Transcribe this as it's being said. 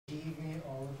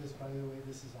By the way,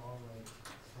 this is all like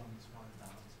from Smart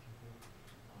Balance people.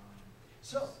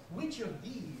 So, which of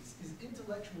these is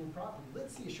intellectual property?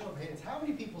 Let's see a show of hands. How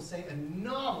many people say a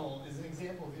novel is an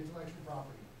example of intellectual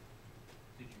property?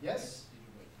 Yes?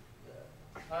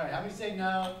 All right, how many say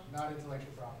no, not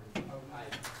intellectual property?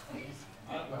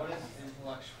 What is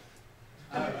intellectual?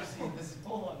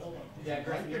 Hold on. Yeah,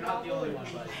 Greg, you're not the only one,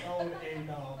 buddy. Own a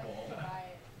novel.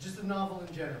 Just a novel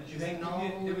in general. Is a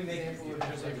novel Did we an make example it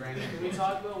of just like random? Can we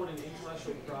talk about what an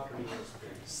intellectual property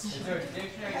is? Is there a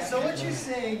dictionary? So what you're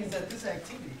saying is that this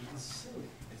activity is silly.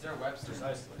 Is there a Webster's?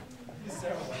 Precisely.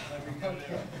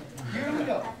 Okay. Here we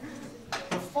go.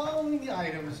 The following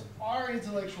items are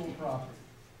intellectual property.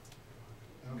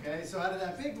 Okay, so out of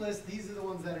that big list, these are the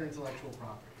ones that are intellectual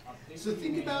property. So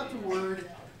think about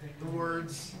the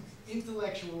words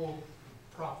intellectual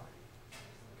property.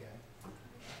 Okay,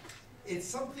 it's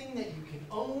something that you can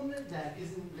own that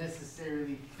isn't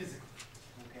necessarily physical.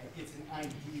 Okay, it's an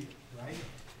idea, right?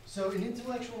 So an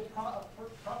intellectual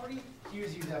property,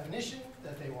 here's your definition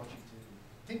that they want you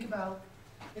to think about.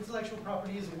 Intellectual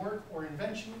property is a work or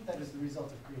invention that is the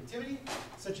result of creativity,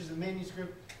 such as a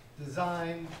manuscript,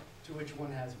 design, to which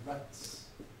one has rights.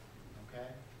 Okay?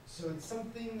 So it's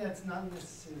something that's not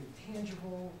necessarily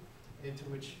tangible, into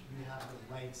which you have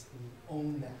the rights and you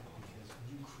own that because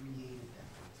you created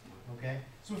that. Okay?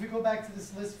 So if we go back to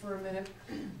this list for a minute,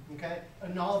 okay? A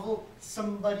novel,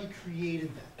 somebody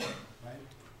created that, right?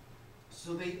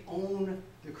 So they own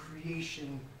the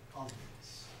creation of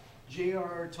this.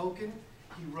 J.R.R. Tolkien,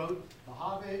 he wrote The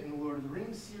Hobbit and the Lord of the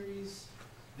Rings series,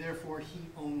 therefore he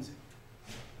owns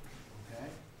it. Okay?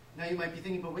 Now you might be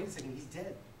thinking, but wait a second, he's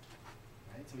dead.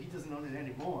 Right? So he doesn't own it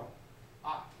anymore.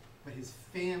 But his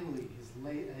family,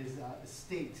 his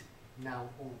estate now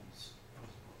owns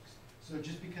those books. So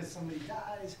just because somebody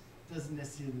dies doesn't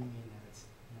necessarily mean that it's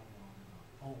no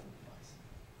longer owned by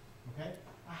someone. Okay?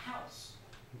 A house.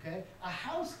 Okay? A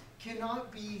house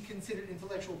cannot be considered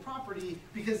intellectual property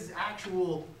because it's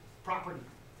actual property.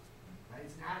 Right?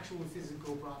 It's an actual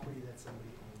physical property that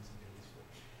somebody owns and pays for.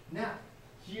 Now,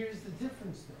 here's the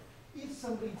difference though. If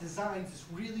somebody designs this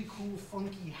really cool,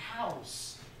 funky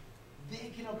house,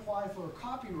 they can apply for a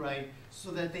copyright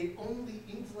so that they own the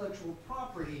intellectual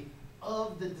property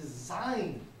of the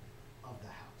design of the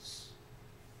house.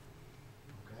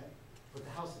 Okay? But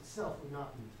the house itself would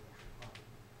not be intellectual property.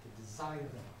 The design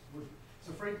of the house would.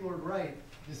 So Frank Lloyd Wright,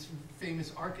 this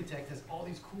famous architect, has all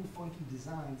these cool, funky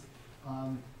designs,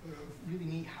 really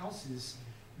neat houses.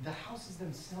 The houses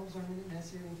themselves aren't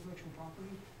necessarily intellectual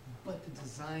property, but the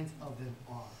designs of them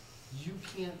are. You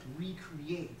can't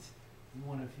recreate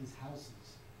one of his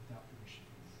houses without permission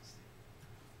from his estate.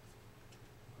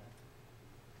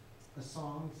 Okay. A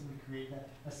song, somebody created that.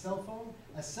 A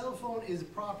cell phone is a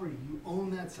property. You own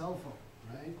that cell phone,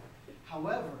 right?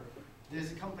 However,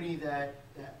 there's a company that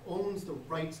owns the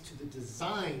rights to the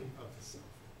design of the cell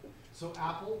phone. So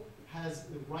Apple has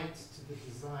the rights to the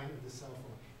design of the cell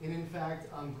phone. And in fact,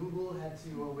 Google had to,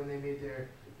 when they made their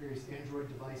various Android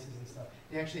devices and stuff,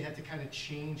 they actually had to kind of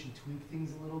change and tweak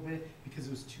things a little bit because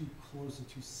it was too close and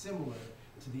too similar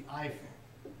to the iPhone.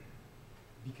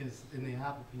 Because then the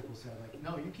Apple people said, like,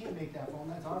 no, you can't make that phone,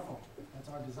 that's our phone, that's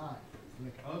our design. They're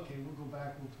like, okay, we'll go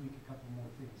back, we'll tweak a couple more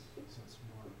things. So it's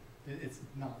more, it's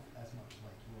not as much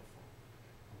like your phone,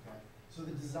 okay? So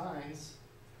the designs,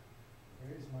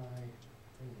 where is my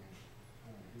thing here?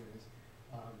 Oh, here it is.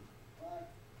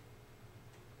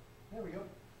 There we go.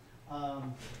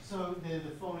 So the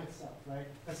phone itself, right?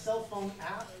 A cell phone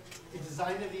app, the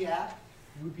design of the app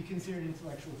would be considered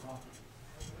intellectual property.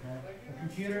 Okay? A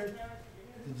computer,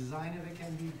 the design of it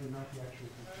can be, but not the actual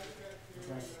computer.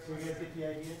 Okay? So you guys get the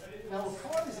idea? Now, a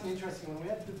car is an interesting one. We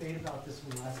had a debate about this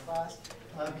one last class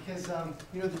because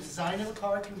you know, the design of a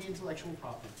car can be intellectual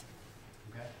property.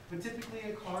 Okay? But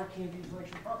typically, a car can't be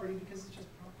intellectual property because it's just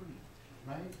property.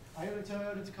 Right? I own a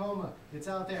Toyota Tacoma. It's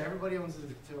out there. Everybody owns a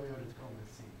Toyota Tacoma,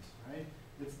 it seems. Right?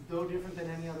 It's no different than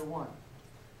any other one.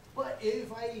 But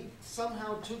if I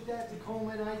somehow took that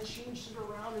Tacoma and I changed it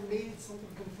around and made it something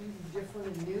completely different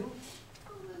and new,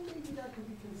 well, then maybe that could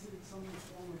be considered some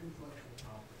form of intellectual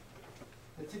property.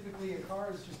 But typically, a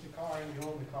car is just a car and you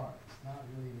own the car. It's not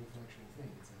really an intellectual thing.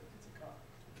 It's a car.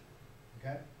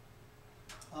 Okay?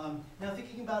 Now,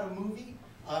 thinking about a movie,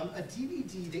 a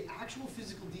DVD, the actual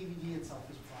physical DVD itself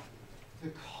is property.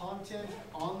 The content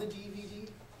on the DVD,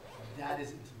 that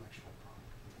is intellectual property.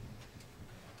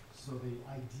 So the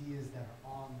ideas that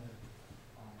are on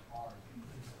are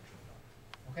intellectual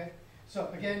property. Okay? So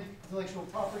again, intellectual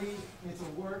property, it's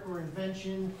a work or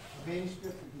invention, a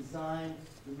manuscript, a design,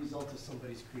 the result of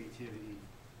somebody's creativity.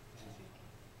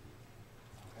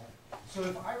 Okay? So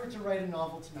if I were to write a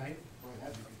novel tonight, boy,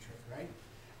 that'd be a good trick,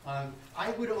 right?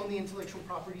 I would own the intellectual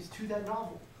properties to that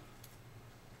novel,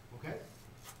 okay?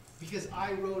 Because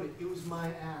I wrote it, it was my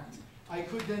act. I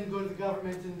could then go to the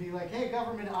government and be like, hey,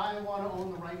 government, I want to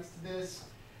own the rights to this.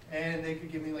 And they could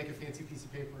give me like a fancy piece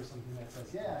of paper or something that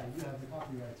says, yeah, you have the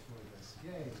copyrights for this,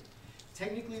 yay.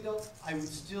 Technically though, I would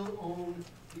still own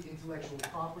the intellectual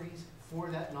properties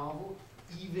for that novel,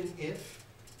 even if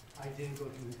I didn't go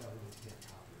through the government to get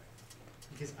copyright.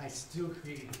 Because I still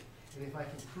created it. And if I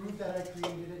can prove that I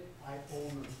created it, I own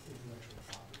the intellectual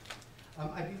property.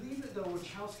 I believe that the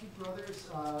Wachowski brothers,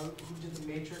 who did The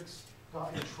Matrix,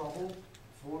 got in trouble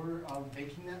for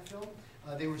making that film.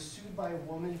 They were sued by a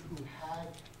woman who had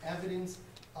evidence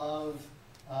of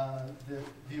the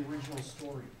original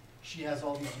story. She has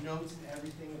all these notes and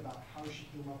everything about how she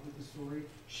came up with the story.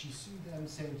 She sued them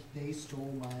saying they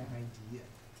stole my idea.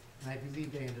 And I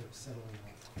believe they ended up settling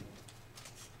out,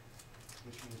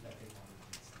 which means that they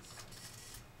wanted to.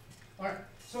 All right,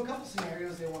 so a couple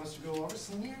scenarios they want us to go over.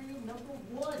 Scenario number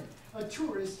one. A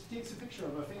tourist takes a picture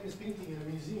of a famous painting in a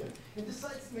museum and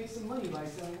decides to make some money by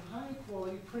selling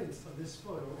high-quality prints of this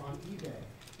photo on eBay.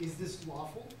 Is this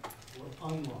lawful or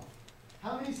unlawful?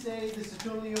 How many say this is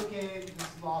totally okay, this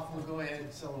is lawful, go ahead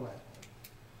and sell away?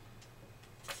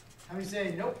 How many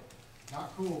say, nope,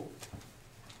 not cool?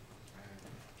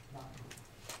 Not cool.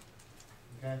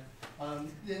 Okay?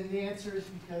 Then the answer is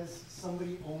because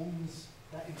somebody owns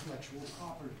that intellectual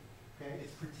property. Okay?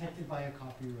 It's protected by a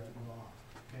copyright law.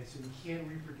 Okay? So you can't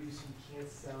reproduce it, you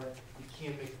can't sell it, you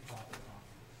can't make a profit off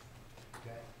it.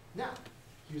 Okay? Now,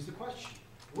 here's the question.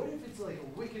 What if it's like a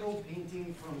wicked old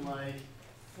painting from like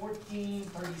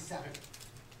 1437?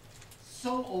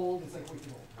 So old, it's like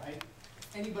wicked old, right?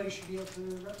 Anybody should be able to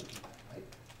replicate that, right?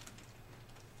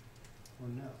 Or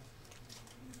no?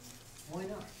 Why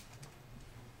not?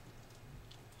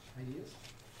 Ideas?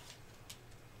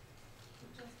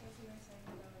 Just as you were saying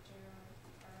about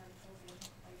J.R.R. Tolkien,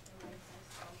 like the rights are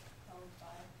still held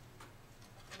by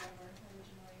whoever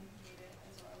originally made it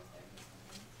as well as their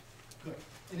descendants. Good.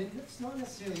 And it's not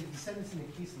necessarily the descendants in a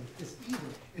case like this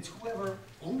either. It's whoever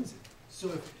owns it.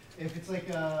 So if it's like,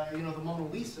 you know, the Mona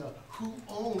Lisa, who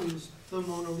owns the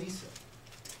Mona Lisa?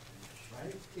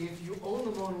 Right? If you own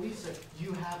the Mona Lisa,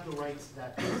 you have the rights to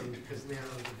that painting because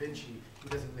Leonardo da Vinci, he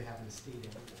doesn't really have an estate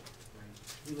anymore. Right?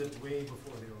 He lived way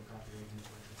before they were copyrighted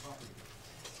intellectual property.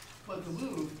 But the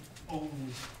Louvre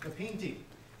owns the painting.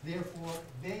 Therefore,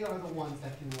 they are the ones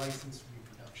that can license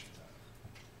reproductions of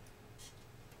it.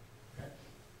 Okay?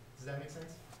 Does that make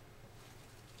sense?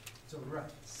 So, right,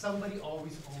 somebody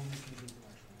always owns these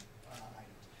intellectual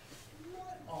items.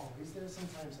 Not always, there are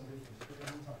sometimes other things, but we're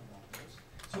going to talk about those.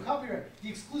 So copyright, the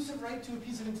exclusive right to a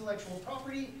piece of intellectual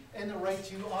property and the right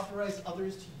to authorize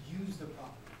others to use the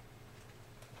property.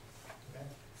 Okay?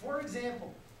 For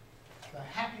example, the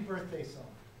Happy Birthday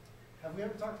song. Have we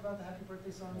ever talked about the Happy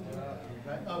Birthday song?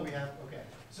 Right? Oh, we have, okay.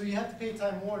 So you have to pay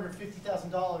Time Warner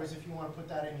 $50,000 if you want to put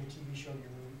that in your TV show,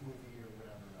 your movie, or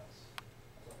whatever else.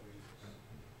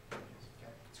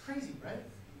 Okay. It's crazy, right?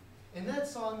 And that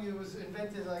song, it was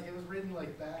invented, like, it was written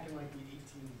like back in like the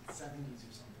 1870s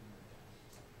or something like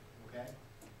that. Okay?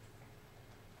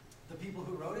 The people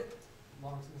who wrote it,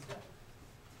 long since dead.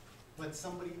 But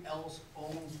somebody else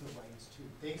owns the rights too.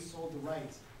 They sold the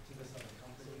rights to this other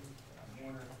company,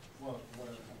 Warner, well,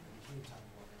 whatever company became Time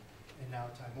Warner. And now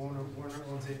Time Warner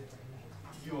owns it.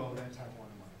 You own that Time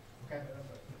Warner money. Okay?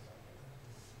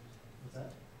 What's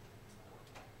that?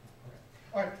 Okay.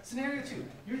 All right, scenario two.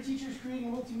 Your teacher is creating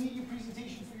a multimedia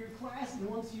presentation for your class and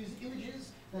wants to use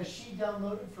images that she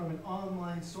downloaded from an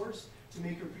online source to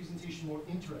make her presentation more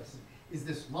interesting. Is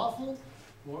this lawful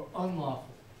or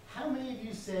unlawful? How many of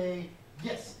you say,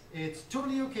 yes, it's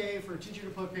totally okay for a teacher to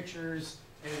put pictures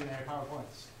in their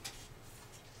PowerPoints?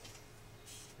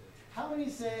 How many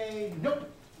say, nope,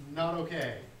 not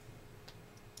okay?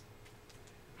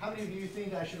 How many of you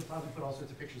think I should have probably put all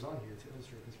sorts of pictures on here to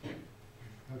illustrate this point?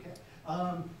 Okay.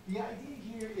 The idea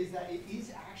here is that it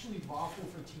is actually lawful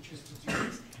for teachers to do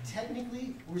this.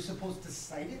 Technically, we're supposed to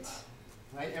cite it,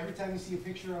 right? Every time you see a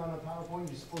picture on a PowerPoint,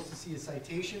 you're supposed to see a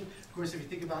citation. Of course, if you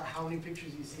think about how many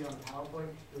pictures you see on a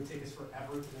PowerPoint, it would take us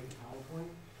forever to make a PowerPoint,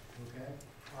 okay?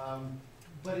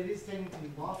 But it is technically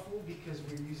lawful because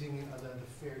we're using the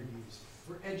fair use.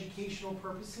 For educational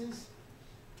purposes,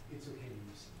 it's okay to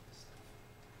use some of this stuff,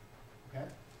 okay?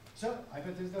 So, I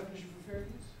put this definition for fair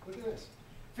use. Look at this.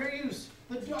 Fair use,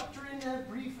 the doctrine that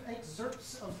brief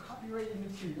excerpts of copyrighted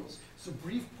materials, so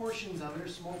brief portions of it, or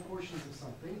small portions of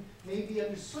something, may be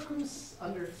under certain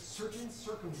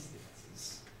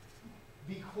circumstances,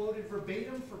 be quoted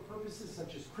verbatim for purposes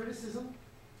such as criticism,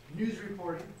 news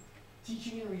reporting,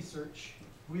 teaching and research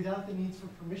without the needs for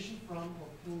permission from or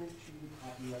payment to the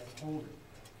copyright holder.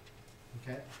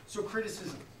 Okay, so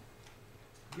criticism.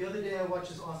 The other day I watched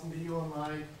this awesome video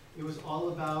online. It was all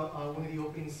about one of the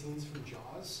opening scenes from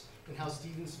Jaws and how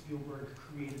Steven Spielberg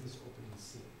created this opening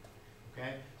scene.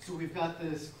 Okay, so we've got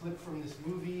this clip from this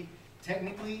movie.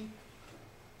 Technically,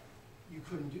 you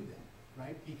couldn't do that,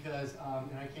 right? Because,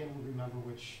 and I can't remember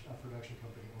which production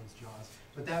company owns Jaws,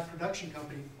 but that production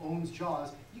company owns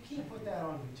Jaws. You can't put that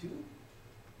on YouTube.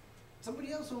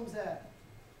 Somebody else owns that,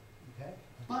 okay?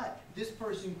 But this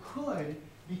person could,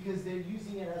 because they're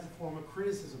using it as a form of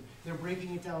criticism. They're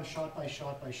breaking it down shot by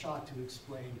shot by shot to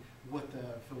explain what the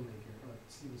filmmaker,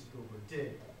 Steven Spielberg,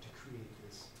 did to create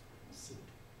this scene.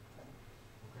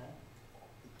 Okay?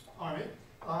 All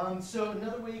right. So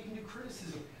another way you can do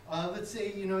criticism. Let's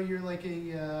say you're like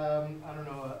a I don't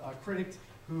know, a critic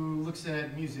who looks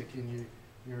at music and you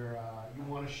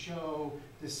want to show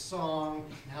this song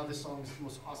and how this song is the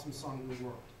most awesome song in the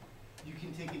world. You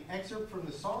can take an excerpt from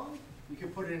the song. You can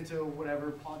put it into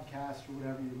whatever podcast or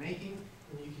whatever you're making,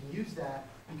 and you can use that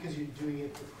because you're doing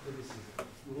it for criticism.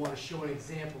 You want to show an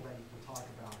example that you can talk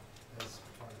about as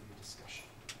part of your discussion.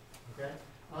 Okay?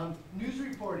 News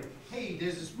reporting. Hey,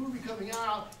 there's this movie coming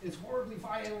out. It's horribly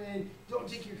violent. Don't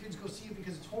take your kids to go see it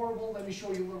because it's horrible. Let me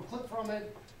show you a little clip from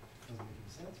it. Doesn't make any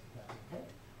sense, but that's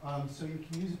okay. So you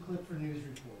can use a clip for news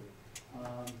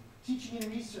reporting. Teaching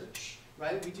and research.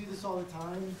 Right, we do this all the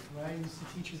time, right? You see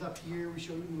teachers up here, we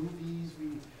show you movies,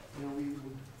 we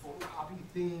photocopy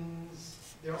things.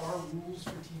 There are rules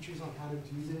for teachers on how to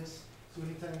do this. So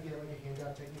anytime you get like a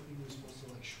handout, technically we're supposed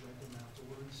to like shred them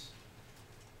afterwards.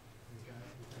 Okay,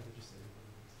 just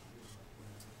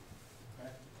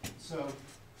okay. So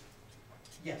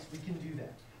yes, we can do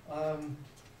that.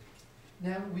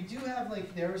 Now we do have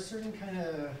there are certain kind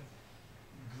of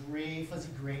fuzzy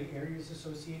gray areas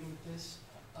associated with this.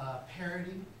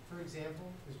 Parody, for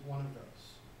example, is one of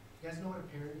those. You guys know what a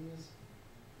parody is?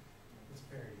 What's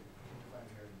parody? Define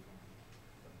parody.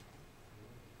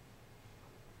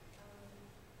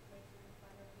 Making fun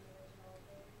of the original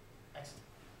thing. Excellent.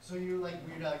 So you're like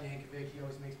Weird Al Yankovic, he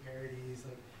always makes parodies,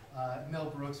 like Mel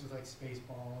Brooks with like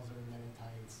Spaceballs or Men in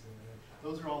Tights.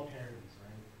 Those are all parodies,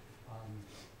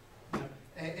 right?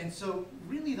 And so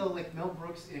really though, like Mel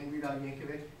Brooks and Weird Al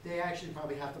Yankovic, they actually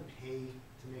probably have to pay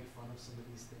to make fun of some of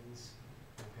these things,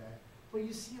 okay? But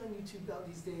you see on YouTube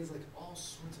these days, like all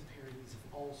sorts of parodies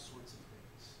of all sorts of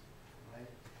things, right?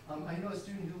 I know a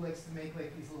student who likes to make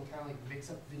like these little kind of like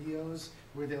mix-up videos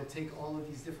where they'll take all of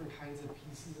these different kinds of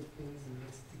pieces of things and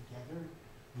mix it together,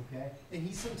 okay? And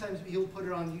he'll put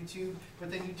it on YouTube, but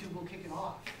then YouTube will kick it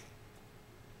off,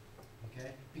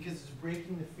 okay? Because it's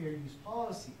breaking the fair use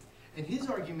policy. And his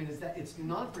argument is that it's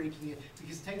not breaking it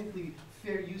because technically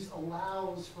fair use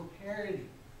allows for parody.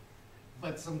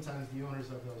 But sometimes the owners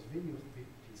of those video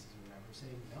pieces or whatever say,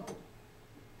 no,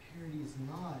 parody is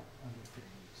not under fair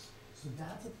use. So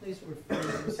that's a place where fair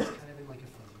use is kind of in like a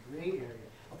fuzzy gray area.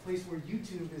 A place where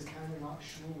YouTube is kind of not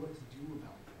sure what to do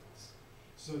about things.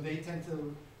 So they tend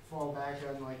to fall back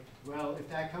on like, well, if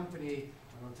that company,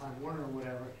 I don't know, Time Warner or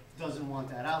whatever, doesn't want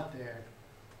that out there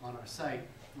on our site,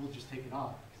 we'll just take it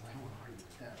off. I don't want to argue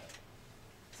with that.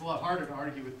 It's a lot harder to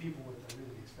argue with people with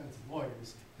really expensive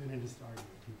lawyers than it is to argue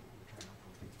with people who are trying to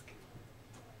upload things.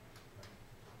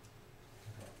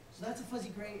 Okay. So that's a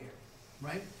fuzzy gray area,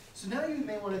 right? So now you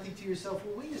may want to think to yourself,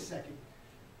 well, wait a second.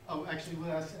 Oh, actually,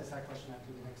 we'll ask that question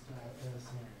after the next scenario.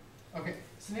 Okay,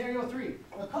 scenario 3.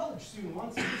 A college student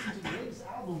wants to listen to the latest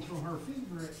album from her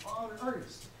favorite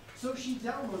artist. So she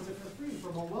downloads it for free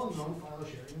from a well-known file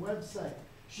sharing website.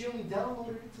 She only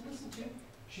downloaded it to listen to.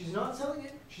 She's not selling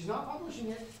it. She's not publishing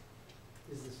it.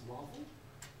 Is this lawful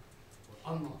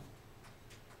or unlawful?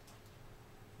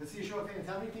 Let's see a show of hands.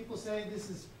 How many people say this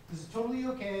is totally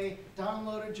okay,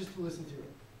 download it just to listen to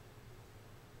it?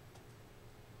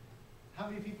 How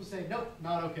many people say, nope,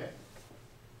 not okay?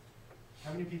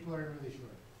 How many people are really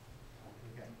sure?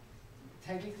 Okay.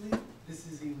 Technically, this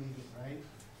is illegal, right?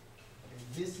 Okay.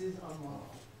 This is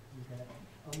unlawful. Okay.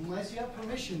 Unless you have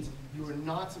permissions, you are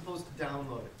not supposed to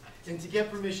download it. And to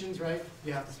get permissions, right,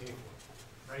 you have to pay for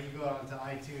it. Right? You go out to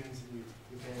iTunes and you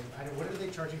pay. I don't. What are they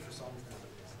charging for songs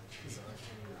nowadays?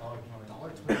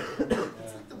 $1.20.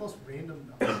 It's like the most random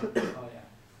number. Oh, yeah.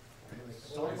 Right?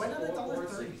 Like, why not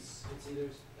 $1.30? It's either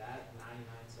that,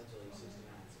 99 cents, or like 69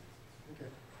 cents. Okay.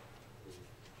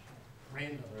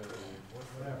 Random.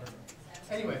 Whatever.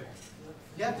 Anyway,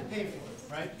 you have to pay for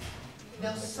it, right?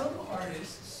 Now, some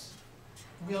artists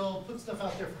will put stuff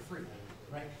out there for free,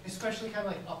 right? Especially kind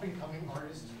of like up-and-coming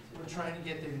artists who are trying to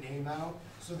get their name out,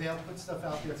 so they'll put stuff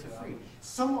out there for free.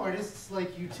 Some artists,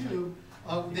 like YouTube,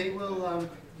 They will,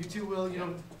 YouTube will,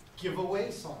 give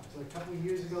away songs. Like a couple of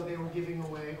years ago, they were giving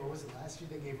away, or was it last year,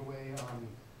 they gave away,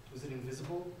 was it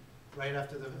Invisible? Right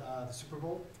after the Super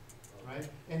Bowl, right?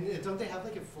 And don't they have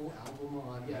like a full album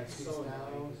on Netflix So now?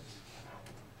 nice.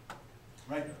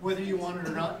 Right, whether you want it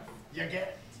or not, you get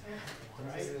it,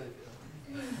 right?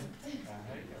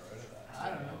 I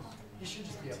don't know, you should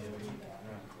just be able to,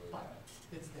 but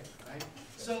it's there, right?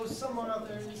 So some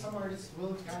artists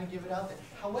will kind of give it out there.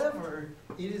 However,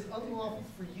 it is unlawful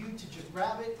for you to just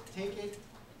grab it, take it,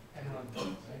 and run with it,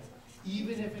 right?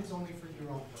 Even if it's only for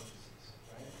your own purposes,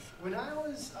 right? When I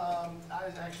was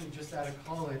actually just out of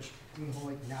college when the whole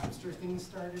like Napster thing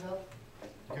started up.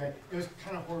 Okay, it was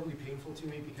kind of horribly painful to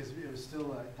me because it was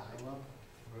still a dial-up,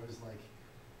 where it was like,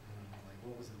 I don't know, like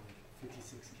what was it, like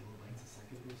 56 kilobytes a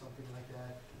second or something like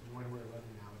that. And when we're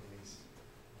running nowadays,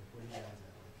 like what are you guys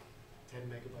at, like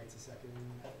 10 megabytes a second?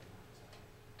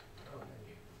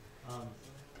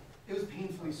 It was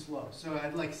painfully slow, so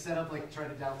I'd like set up like try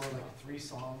to download like 3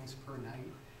 songs per night,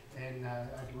 and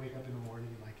I'd wake up in the morning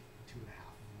and like 2.5 of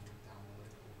them would download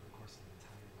over the course of the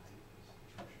entire night.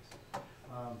 It was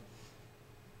atrocious.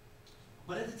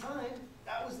 But at the time,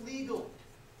 that was legal,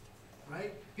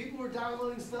 right? People were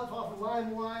downloading stuff off of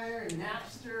LimeWire and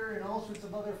Napster and all sorts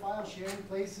of other file sharing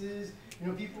places.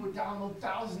 People would download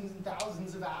thousands and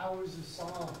thousands of hours of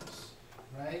songs,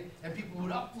 right? And people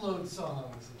would upload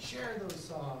songs and share those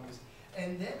songs.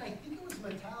 And then I think it was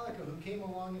Metallica who came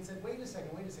along and said, wait a second.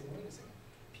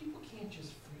 People can't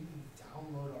just freely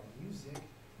download our music.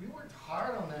 We worked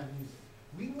hard on that music.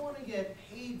 We want to get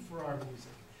paid for our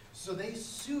music. So they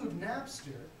sued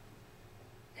Napster,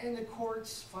 and the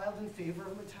courts filed in favor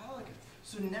of Metallica.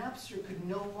 So Napster could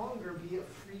no longer be a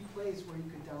free place where you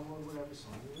could download whatever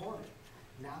song you wanted.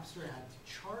 Napster had to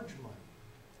charge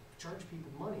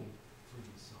people money for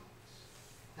these songs.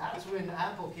 That's when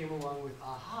Apple came along with,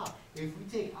 aha, if we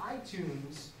take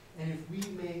iTunes, and if we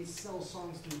may sell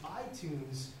songs through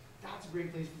iTunes, that's a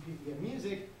great place for people to get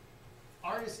music.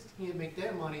 Artists can make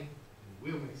their money, and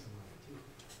we'll make some money too.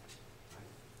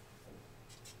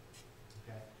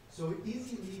 Okay? So it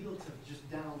is illegal to just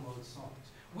download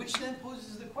songs, which then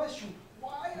poses the question,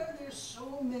 why are there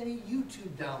so many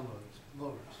YouTube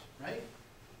loaders, right?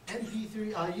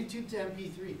 MP3, YouTube to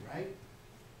MP3, right?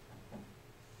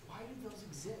 Why do those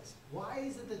exist? Why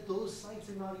is it that those sites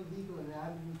are not illegal and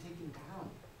haven't been taken down?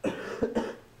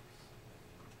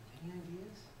 Any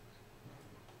ideas?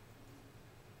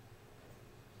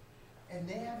 And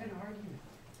they have an argument.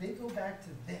 They go back to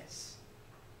this,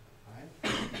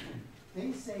 right?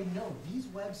 They say, no, these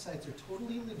websites are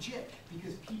totally legit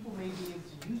because people may be able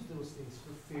to use those things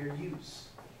for fair use.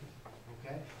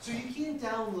 Okay? So you can't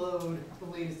download the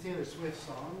latest Taylor Swift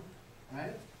song,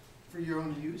 right, for your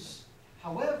own use.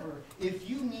 However, if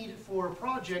you need it for a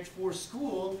project, for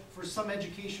school, for some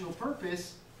educational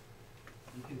purpose,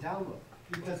 you can download.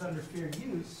 Because under fair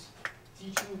use,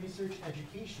 teaching, research,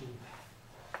 education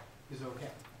is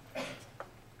okay.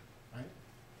 Right?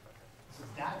 So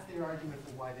that's their argument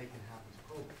for why they can have these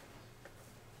programs.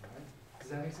 All right? Does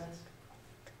that make sense?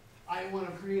 I want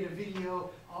to create a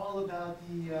video all about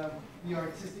the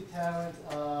artistic talent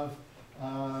of M.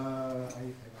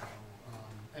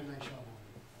 Night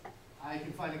Shyamalan. I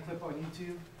can find a clip on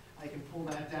YouTube. I can pull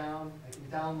that down. I can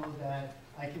download that.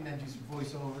 I can then do some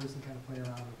voiceovers and kind of play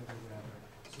around with it or whatever.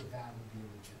 So that would be a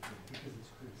legit thing because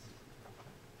it's criticism.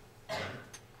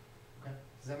 Okay,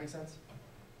 does that make sense?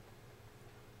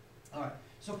 All right.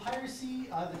 So piracy,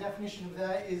 the definition of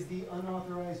that is the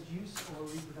unauthorized use or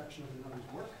reproduction of another's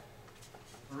work.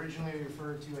 Originally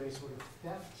referred to any sort of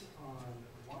theft on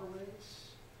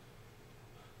waterways,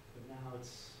 but now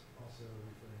it's also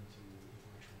referring to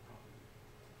intellectual property.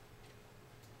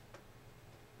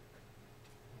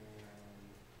 And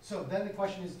so then the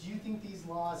question is, do you think these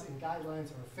laws and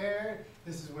guidelines are fair?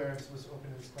 This is where I'm supposed to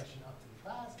open this question up to the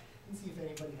class and see if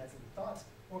anybody has any thoughts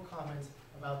or comments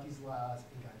about these laws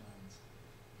and guidelines.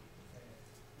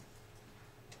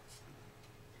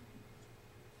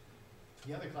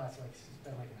 The other class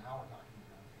spent like an hour talking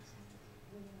about this.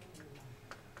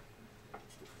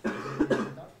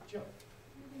 Joe. I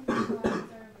think the lines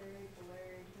are very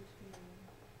blurred between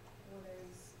what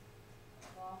is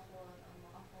lawful and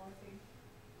unlawful. I think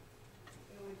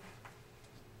there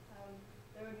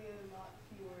would be a lot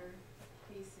fewer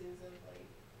cases of like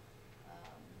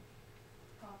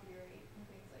copyright and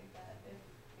things like that if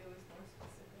it was more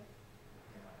specific.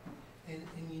 And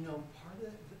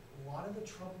a lot of the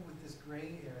trouble with this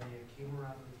gray area came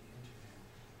around with the internet.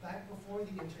 Back before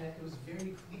the internet, it was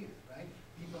very clear, right?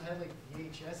 People had like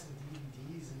VHS and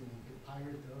DVDs and you could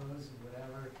pirate those and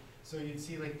whatever. So you'd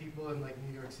see like people in like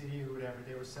New York City or whatever,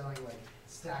 they were selling like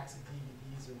stacks of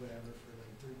DVDs or whatever for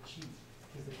like dirt cheap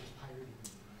because they're just pirating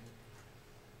them, right?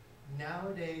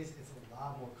 Nowadays, it's a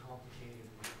lot more complicated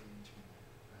with the internet,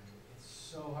 right? It's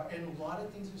so hard, and a lot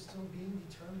of things are still being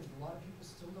determined. A lot of people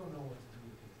still don't know what to do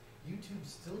with it. YouTube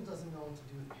still doesn't know what to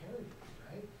do with parody,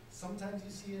 right? Sometimes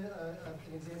you see an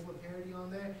example of parody on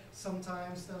there.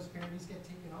 Sometimes those parodies get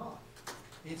taken off.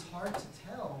 It's hard to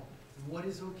tell what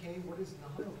is okay, what is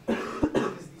not okay,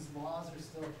 because these laws are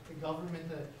still, the government,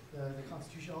 the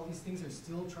Constitution, all these things are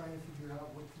still trying to figure out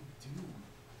what to do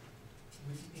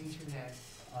with the internet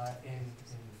and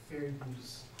fair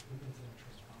use with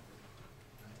intellectual property.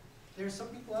 Right? There are some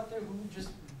people out there who just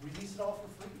release it all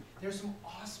for free. There's some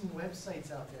awesome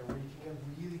websites out there where you can get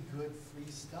really good free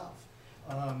stuff.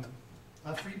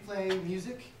 Free Play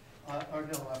Music,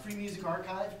 Free Music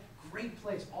Archive, great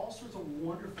place. All sorts of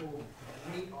wonderful,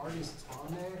 great artists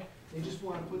on there. They just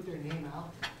want to put their name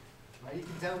out there. Right? You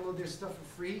can download their stuff for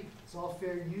free. It's all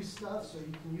fair use stuff, so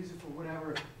you can use it for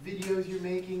whatever videos you're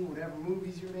making, whatever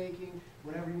movies you're making,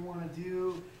 whatever you want to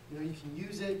do. You know, you can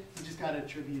use it. You just got to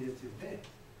attribute it to the thing.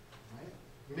 Right?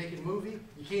 You're making a movie.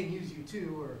 You can't use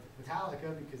U2 or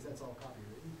Metallica because that's all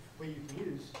copywritten. But you can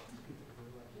use people who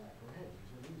are like, yeah, go ahead,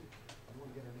 use our music. I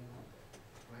want to get our name out there.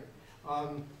 Right?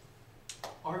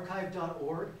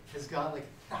 Archive.org has got like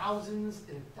thousands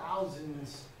and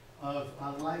thousands of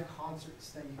live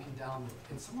concerts that you can download,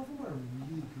 and some of them are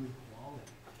really good quality.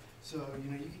 So,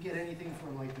 you know, you can get anything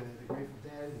from like the Grateful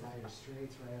Dead, the Dire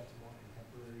Straits, right up to more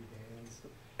contemporary bands.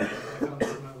 I found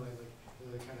some of like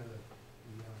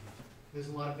there's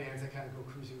a lot of bands that kind of go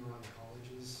cruising around the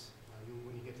colleges.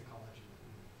 When you get to college, you know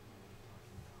what I'm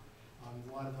talking about. A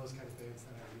lot of those kind of bands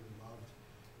that I really loved,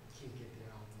 you can't get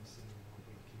their albums anymore,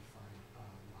 but you can find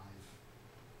live ones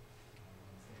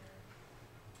there.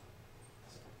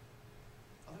 So,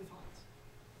 other thoughts?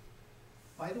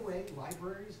 By the way,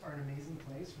 libraries are an amazing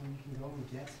place where you can go and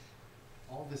get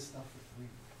all this stuff for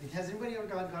free. Like, has anybody ever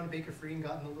gone to Baker Free and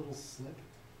gotten a little slip?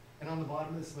 And on the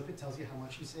bottom of the slip, it tells you how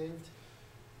much you saved.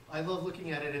 I love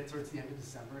looking at it towards the end of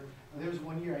December. There was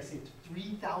one year I saved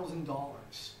 $3,000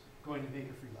 going to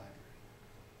Baker Free Library.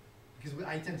 Because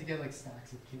I tend to get like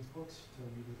stacks of kids' books to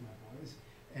read with my boys,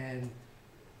 and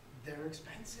they're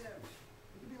expensive.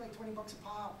 It could be like 20 bucks a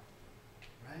pop,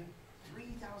 right?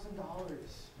 $3,000,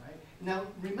 right? Now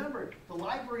remember, the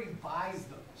library buys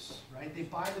those, right? They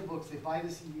buy the books, they buy the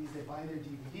CDs, they buy their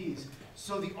DVDs.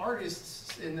 So the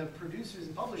artists and the producers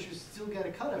and publishers still get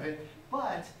a cut of it,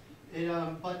 but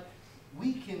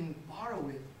we can borrow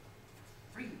it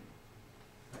for free.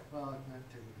 Right? Well, not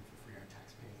technically for free. Our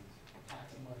tax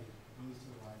money goes to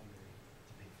the library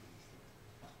to pay for these things.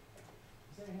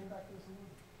 Is there a hand back there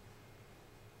somewhere?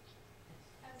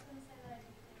 I was going to say that I do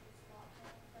think it's a lot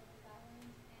better for the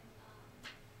government and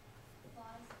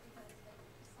laws because like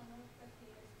some of the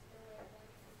creators still are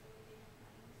like really big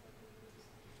money, so people are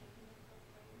just taking it for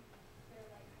free.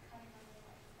 They're like cutting on their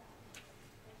lifestyle.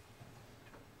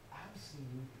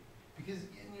 Absolutely. Because,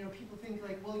 you know, people think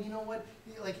like, well, you know what,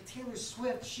 like Taylor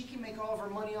Swift, she can make all of her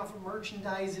money off of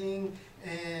merchandising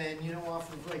and, you know,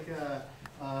 off of like,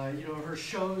 you know, her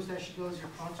shows that she goes, her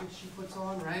concerts she puts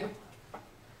on, right?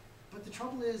 But the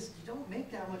trouble is, you don't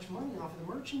make that much money off of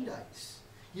the merchandise.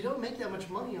 You don't make that much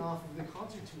money off of the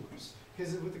concert tours.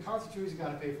 Because with the concert tours, you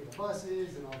got to pay for the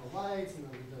buses and all the lights and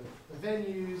the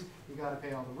venues. You got to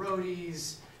pay all the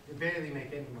roadies. You barely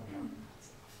make any money off of that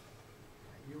stuff.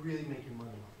 Right? You're really making money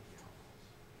off of the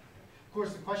albums. Of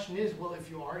course, the question is, well, if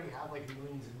you already have like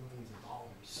millions and millions of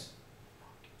dollars,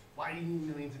 why do you need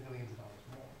millions and millions of dollars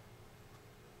more?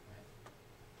 Right?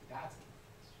 That's the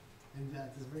question. And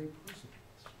that is a very personal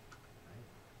question. Right?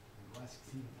 And we'll ask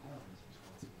Stephen Tyler's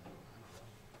responsibility.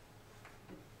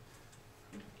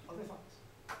 Other thoughts?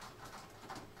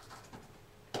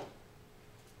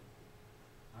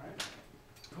 Alright,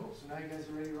 cool. So now you guys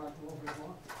are ready to rock and roll for as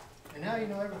long. And now you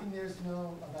know everything there is to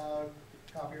know about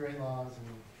copyright laws and